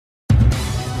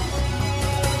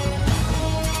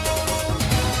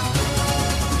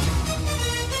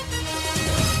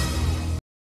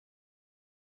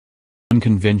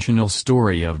unconventional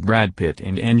story of Brad Pitt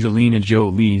and Angelina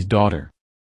Jolie's daughter.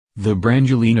 The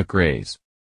Brangelina craze.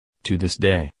 To this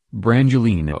day,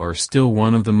 Brangelina are still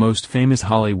one of the most famous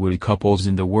Hollywood couples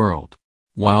in the world.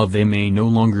 While they may no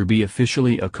longer be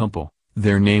officially a couple,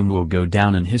 their name will go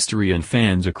down in history and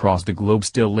fans across the globe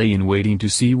still lay in waiting to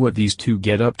see what these two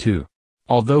get up to.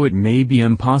 Although it may be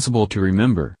impossible to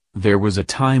remember, there was a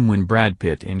time when Brad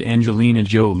Pitt and Angelina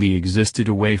Jolie existed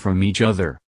away from each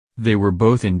other. They were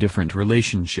both in different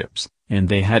relationships, and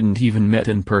they hadn't even met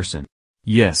in person.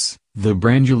 Yes, the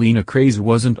Brangelina craze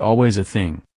wasn't always a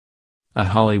thing. A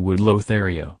Hollywood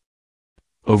Lothario.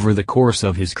 Over the course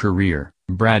of his career,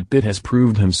 Brad Pitt has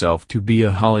proved himself to be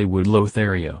a Hollywood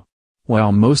Lothario.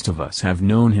 While most of us have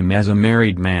known him as a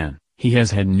married man, he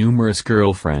has had numerous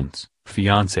girlfriends,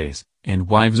 fiancées, and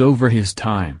wives over his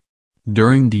time.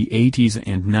 During the 80s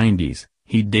and 90s,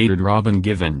 he dated Robin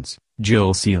Givens,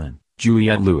 Jill Seelan,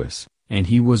 Juliette Lewis, and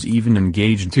he was even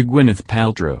engaged to Gwyneth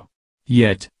Paltrow.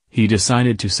 Yet, he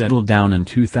decided to settle down in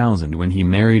 2000 when he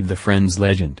married the Friends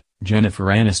legend, Jennifer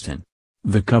Aniston.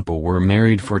 The couple were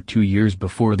married for 2 years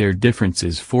before their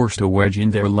differences forced a wedge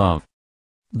in their love.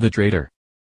 The Traitor.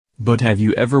 But have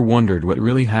you ever wondered what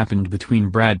really happened between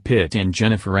Brad Pitt and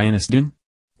Jennifer Aniston?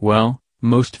 Well,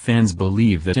 most fans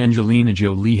believe that Angelina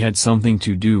Jolie had something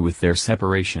to do with their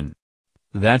separation.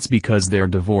 That's because their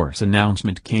divorce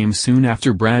announcement came soon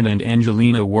after Brad and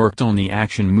Angelina worked on the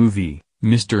action movie,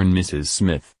 Mr. and Mrs.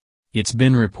 Smith. It's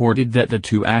been reported that the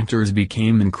two actors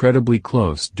became incredibly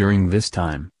close during this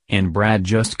time, and Brad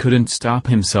just couldn't stop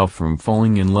himself from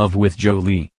falling in love with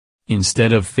Jolie.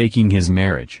 Instead of faking his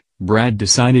marriage, Brad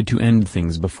decided to end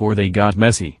things before they got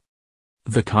messy.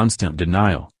 The constant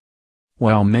denial.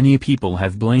 While many people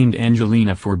have blamed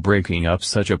Angelina for breaking up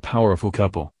such a powerful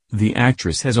couple, the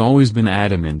actress has always been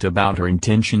adamant about her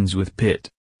intentions with Pitt.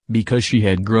 Because she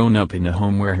had grown up in a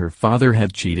home where her father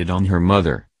had cheated on her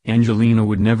mother, Angelina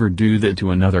would never do that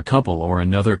to another couple or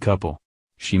another couple.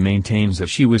 She maintains that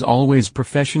she was always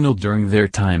professional during their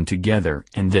time together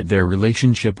and that their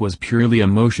relationship was purely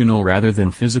emotional rather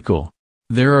than physical.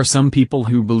 There are some people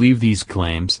who believe these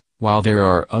claims, while there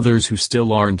are others who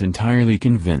still aren't entirely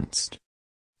convinced.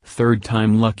 Third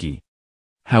time lucky.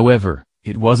 However,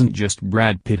 it wasn't just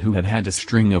Brad Pitt who had had a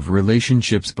string of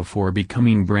relationships before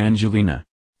becoming Brangelina.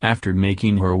 After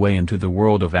making her way into the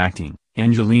world of acting,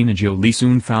 Angelina Jolie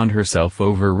soon found herself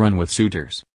overrun with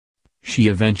suitors. She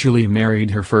eventually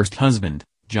married her first husband,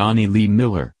 Johnny Lee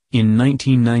Miller, in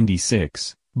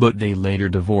 1996, but they later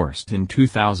divorced in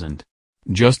 2000.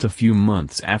 Just a few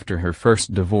months after her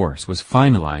first divorce was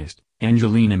finalized,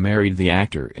 Angelina married the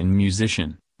actor and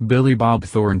musician, Billy Bob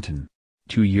Thornton.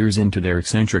 2 years into their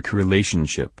eccentric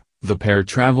relationship, the pair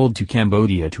traveled to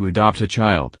Cambodia to adopt a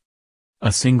child.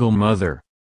 A single mother.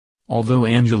 Although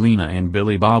Angelina and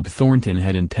Billy Bob Thornton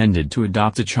had intended to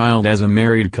adopt a child as a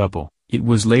married couple, it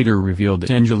was later revealed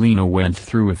that Angelina went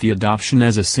through with the adoption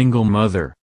as a single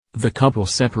mother. The couple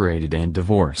separated and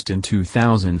divorced in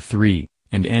 2003,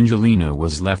 and Angelina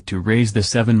was left to raise the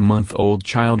 7-month-old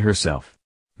child herself.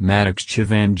 Maddox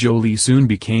Chivan Jolie soon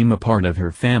became a part of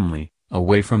her family,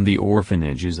 away from the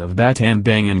orphanages of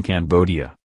Battambang in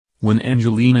Cambodia. When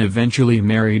Angelina eventually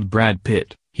married Brad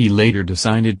Pitt, he later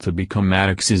decided to become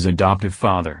Maddox's adoptive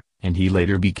father, and he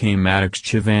later became Maddox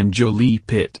Chivan Jolie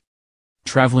Pitt.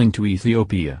 Traveling to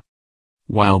Ethiopia.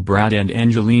 While Brad and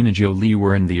Angelina Jolie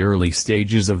were in the early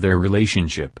stages of their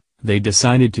relationship, they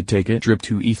decided to take a trip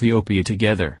to Ethiopia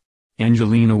together.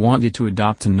 Angelina wanted to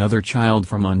adopt another child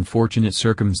from unfortunate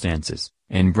circumstances,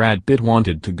 and Brad Pitt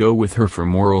wanted to go with her for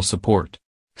moral support.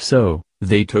 So,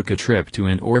 they took a trip to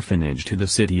an orphanage to the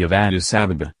city of Addis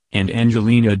Ababa, and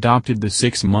Angelina adopted the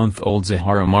 6-month-old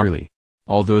Zahara Marley.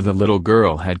 Although the little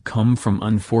girl had come from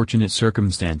unfortunate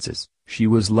circumstances, she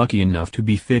was lucky enough to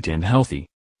be fit and healthy.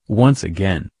 Once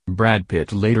again, Brad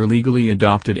Pitt later legally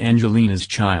adopted Angelina's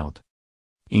child.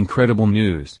 Incredible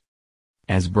news.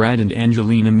 As Brad and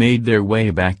Angelina made their way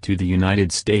back to the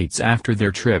United States after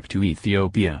their trip to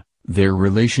Ethiopia, their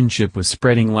relationship was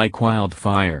spreading like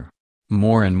wildfire.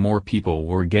 More and more people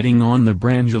were getting on the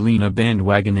Brangelina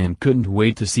bandwagon and couldn't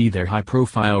wait to see their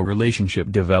high-profile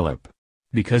relationship develop.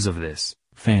 Because of this,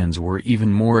 fans were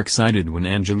even more excited when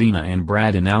Angelina and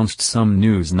Brad announced some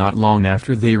news not long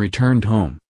after they returned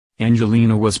home.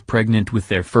 Angelina was pregnant with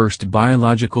their first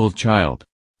biological child.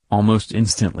 Almost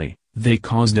instantly, they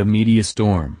caused a media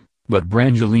storm, but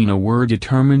Brangelina were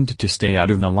determined to stay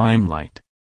out of the limelight.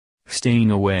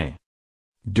 Staying away.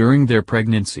 During their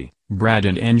pregnancy, Brad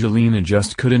and Angelina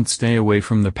just couldn't stay away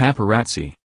from the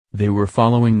paparazzi. They were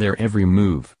following their every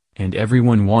move, and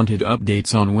everyone wanted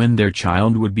updates on when their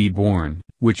child would be born,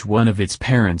 which one of its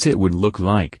parents it would look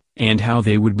like, and how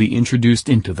they would be introduced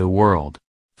into the world.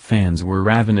 Fans were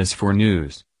ravenous for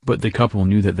news, but the couple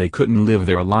knew that they couldn't live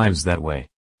their lives that way.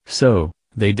 So,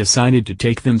 they decided to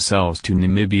take themselves to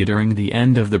Namibia during the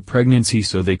end of the pregnancy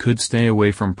so they could stay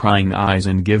away from prying eyes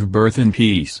and give birth in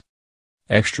peace.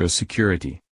 Extra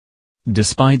security.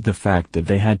 Despite the fact that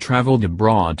they had traveled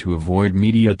abroad to avoid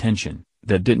media attention,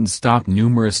 that didn't stop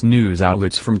numerous news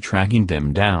outlets from tracking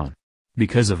them down.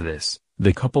 Because of this,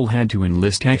 the couple had to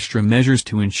enlist extra measures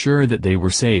to ensure that they were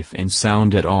safe and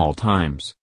sound at all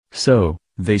times. So,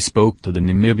 they spoke to the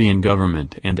Namibian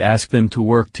government and asked them to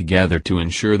work together to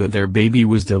ensure that their baby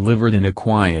was delivered in a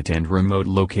quiet and remote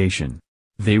location.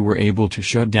 They were able to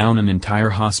shut down an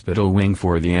entire hospital wing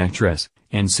for the actress,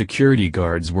 and security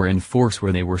guards were in force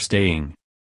where they were staying.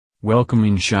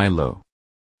 Welcoming Shiloh.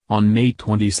 On May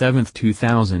 27,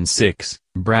 2006,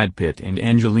 Brad Pitt and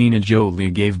Angelina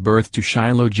Jolie gave birth to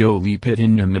Shiloh Jolie Pitt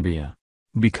in Namibia.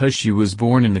 Because she was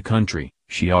born in the country,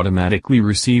 she automatically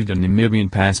received a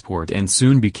Namibian passport and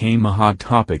soon became a hot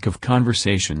topic of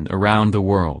conversation around the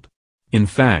world. In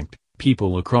fact,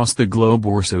 people across the globe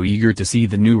were so eager to see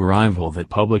the new arrival that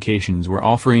publications were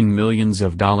offering millions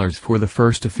of dollars for the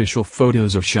first official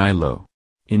photos of Shiloh.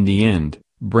 In the end,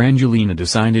 Brangelina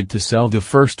decided to sell the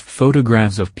first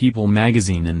photographs of People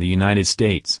magazine in the United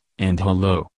States, and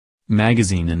Hello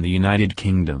magazine in the United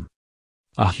Kingdom.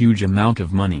 A huge amount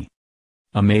of money.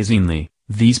 Amazingly,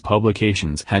 these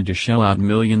publications had to shell out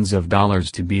millions of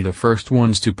dollars to be the first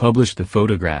ones to publish the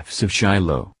photographs of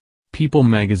Shiloh. People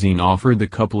magazine offered the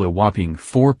couple a whopping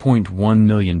 $4.1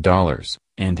 million,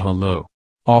 and Hello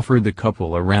offered the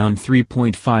couple around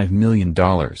 $3.5 million.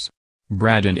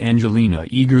 Brad and Angelina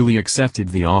eagerly accepted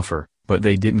the offer, but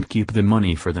they didn't keep the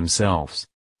money for themselves.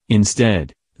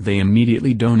 Instead, they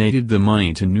immediately donated the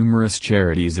money to numerous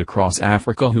charities across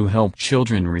Africa who helped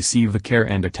children receive the care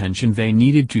and attention they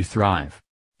needed to thrive.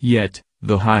 Yet,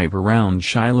 the hype around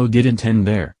Shiloh didn't end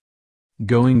there.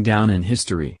 Going down in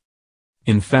history.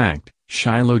 In fact,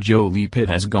 Shiloh Jolie Pitt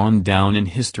has gone down in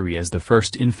history as the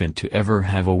first infant to ever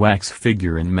have a wax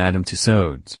figure in Madame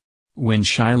Tussauds. When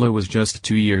Shiloh was just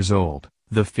 2 years old,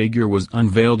 the figure was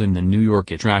unveiled in the New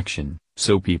York attraction,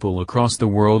 so people across the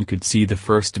world could see the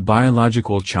first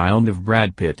biological child of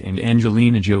Brad Pitt and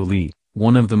Angelina Jolie,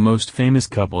 one of the most famous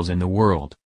couples in the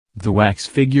world. The wax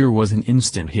figure was an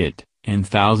instant hit, and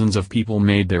thousands of people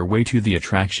made their way to the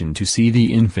attraction to see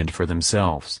the infant for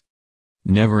themselves.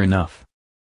 Never enough.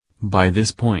 By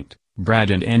this point,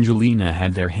 Brad and Angelina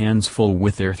had their hands full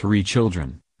with their 3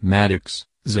 children, Maddox,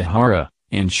 Zahara,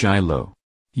 and Shiloh.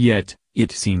 Yet,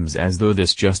 it seems as though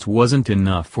this just wasn't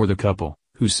enough for the couple,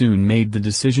 who soon made the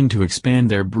decision to expand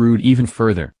their brood even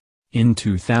further. In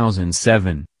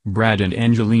 2007, Brad and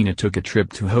Angelina took a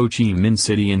trip to Ho Chi Minh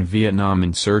City in Vietnam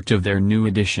in search of their new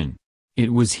addition.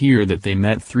 It was here that they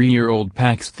met 3-year-old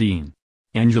Paxthine.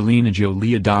 Angelina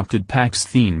Jolie adopted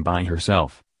Paxthine by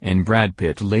herself, and Brad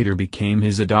Pitt later became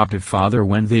his adoptive father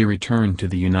when they returned to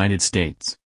the United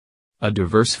States. A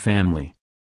diverse family.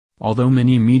 Although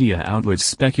many media outlets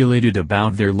speculated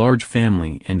about their large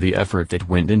family and the effort that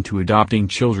went into adopting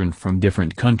children from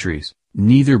different countries,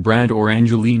 neither Brad or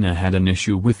Angelina had an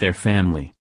issue with their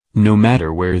family. No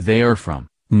matter where they are from,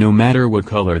 no matter what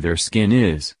color their skin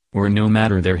is, or no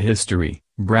matter their history,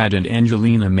 Brad and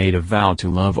Angelina made a vow to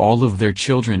love all of their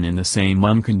children in the same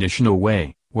unconditional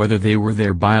way, whether they were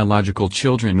their biological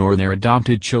children or their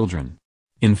adopted children.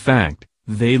 In fact,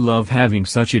 they love having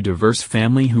such a diverse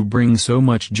family who bring so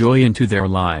much joy into their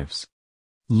lives.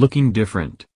 Looking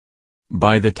different.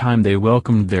 By the time they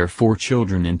welcomed their 4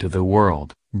 children into the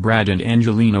world, Brad and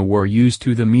Angelina were used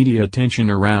to the media attention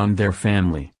around their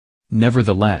family.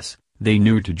 Nevertheless, they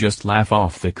knew to just laugh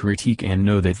off the critique and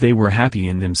know that they were happy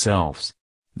in themselves.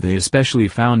 They especially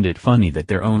found it funny that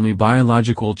their only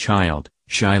biological child,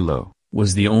 Shiloh,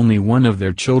 was the only one of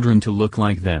their children to look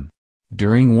like them.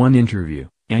 During one interview,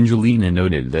 Angelina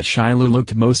noted that Shiloh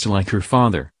looked most like her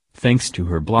father, thanks to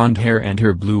her blonde hair and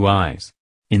her blue eyes.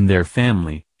 In their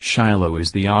family, Shiloh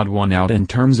is the odd one out in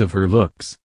terms of her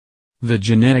looks. The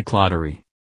genetic lottery.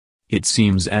 It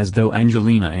seems as though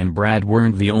Angelina and Brad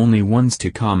weren't the only ones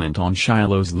to comment on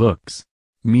Shiloh's looks.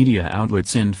 Media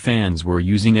outlets and fans were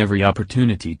using every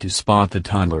opportunity to spot the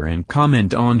toddler and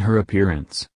comment on her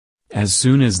appearance. As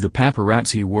soon as the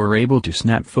paparazzi were able to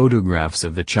snap photographs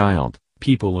of the child,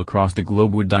 people across the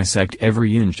globe would dissect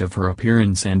every inch of her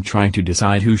appearance and try to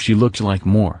decide who she looked like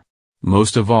more.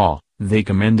 Most of all, they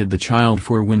commended the child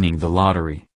for winning the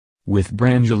lottery. With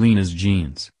Brangelina's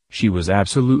genes, she was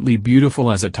absolutely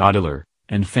beautiful as a toddler,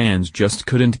 and fans just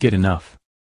couldn't get enough.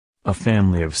 A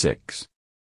family of 6.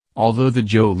 Although the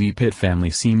Jolie Pitt family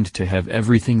seemed to have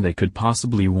everything they could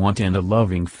possibly want and a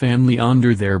loving family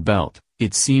under their belt,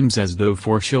 it seems as though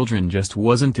 4 children just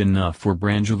wasn't enough for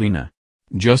Brangelina.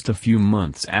 Just a few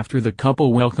months after the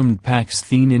couple welcomed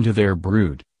Paxthene into their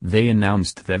brood, they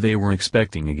announced that they were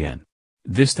expecting again.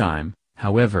 This time,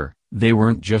 however, they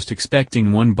weren't just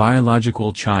expecting one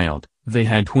biological child, they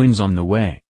had twins on the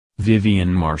way.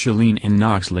 Vivienne Marceline and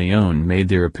Knox Leone made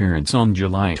their appearance on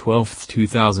July 12,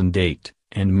 2008,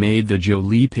 and made the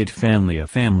Jolie Pitt family a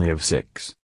family of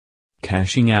 6.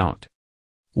 Cashing out.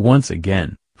 Once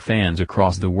again, fans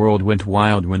across the world went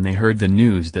wild when they heard the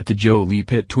news that the Jolie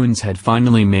Pitt twins had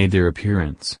finally made their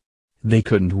appearance. They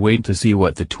couldn't wait to see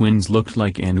what the twins looked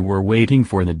like and were waiting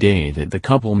for the day that the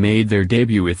couple made their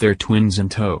debut with their twins in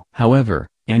tow. However,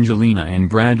 Angelina and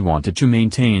Brad wanted to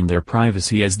maintain their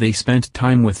privacy as they spent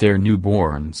time with their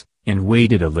newborns, and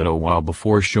waited a little while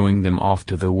before showing them off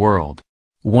to the world.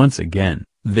 Once again,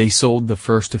 they sold the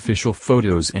first official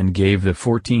photos and gave the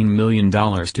 $14 million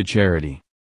to charity.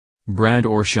 Brad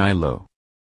or Shiloh.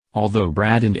 Although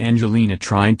Brad and Angelina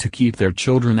tried to keep their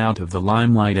children out of the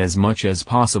limelight as much as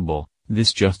possible,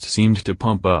 this just seemed to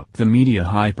pump up the media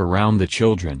hype around the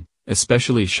children,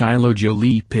 especially Shiloh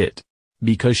Jolie Pitt.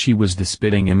 Because she was the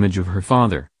spitting image of her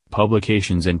father,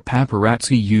 publications and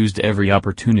paparazzi used every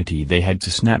opportunity they had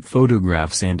to snap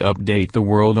photographs and update the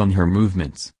world on her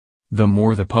movements. The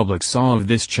more the public saw of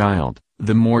this child,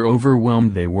 the more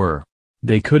overwhelmed they were.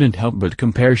 They couldn't help but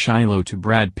compare Shiloh to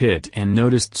Brad Pitt and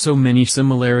noticed so many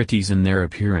similarities in their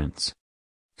appearance.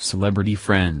 Celebrity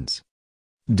friends.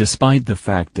 Despite the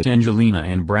fact that Angelina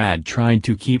and Brad tried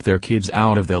to keep their kids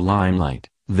out of the limelight,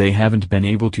 they haven't been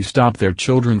able to stop their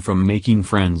children from making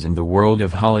friends in the world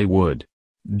of Hollywood.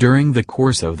 During the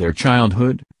course of their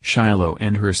childhood, Shiloh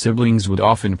and her siblings would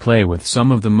often play with some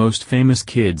of the most famous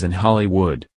kids in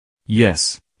Hollywood.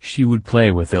 Yes, she would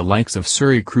play with the likes of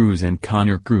Suri Cruise and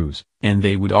Connor Cruise, and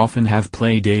they would often have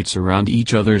play dates around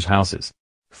each other's houses.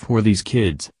 For these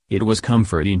kids, it was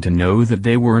comforting to know that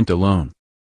they weren't alone.